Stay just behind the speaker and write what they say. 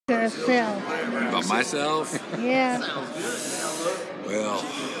yourself. About myself? Yeah. Well,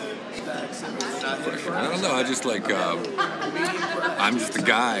 I don't know. I just like, I'm just a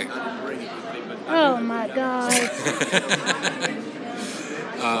guy. Oh my God.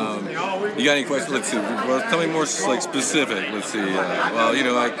 You got any questions? Let's see. Well, tell me more like specific. Let's see. Well, you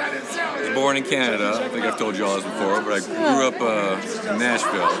know, I was born in Canada. I think I've told you all this before, but I grew up in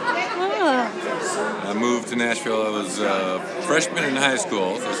Nashville. Oh. I moved to Nashville. I was a freshman in high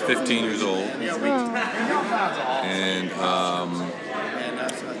school. So I was 15 years old, and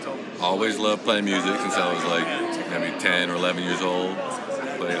always loved playing music since I was like maybe 10 or 11 years old.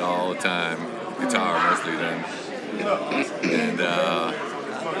 Played all the time, guitar mostly then, and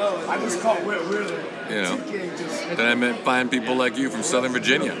you know, then I met fine people like you from Southern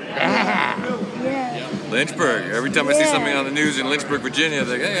Virginia. Yeah. Lynchburg. Every time I see something on the news in Lynchburg, Virginia,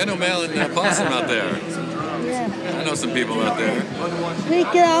 they're like, hey, I know Mel and Possum out there. Yeah. I know some people out there. We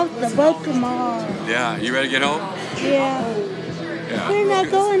get off the boat tomorrow. Yeah, you ready to get home? Yeah. Yeah. We're not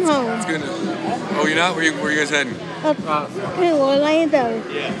going home. It's good. Oh, you're not? Where are you guys heading? Up to Orlando.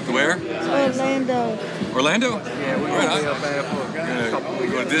 To where? Orlando. Orlando? Yeah, we're Right going to on. be up there for a couple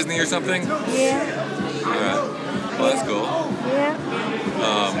weeks. Go to Disney or something? Yeah. All right. Well, that's cool. Yeah.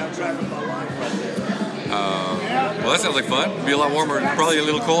 Well, that sounds like fun. It'll be a lot warmer. Probably a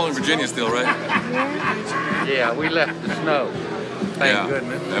little cold in Virginia still, right? Yeah. Yeah, we left the snow. Thank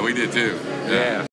goodness. Yeah, we did too. Yeah.